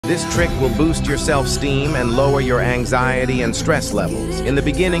This trick will boost your self-esteem and lower your anxiety and stress levels. In the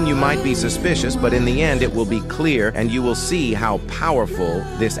beginning, you might be suspicious, but in the end, it will be clear and you will see how powerful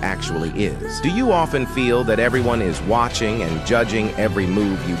this actually is. Do you often feel that everyone is watching and judging every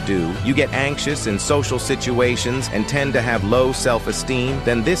move you do? You get anxious in social situations and tend to have low self-esteem?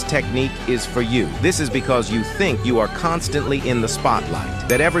 Then this technique is for you. This is because you think you are constantly in the spotlight,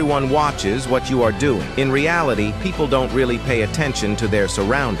 that everyone watches what you are doing. In reality, people don't really pay attention to their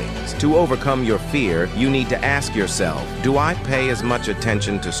surroundings. To overcome your fear, you need to ask yourself, do I pay as much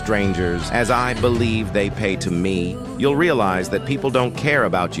attention to strangers as I believe they pay to me? You'll realize that people don't care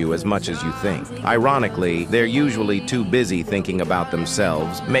about you as much as you think. Ironically, they're usually too busy thinking about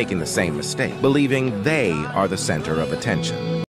themselves, making the same mistake, believing they are the center of attention.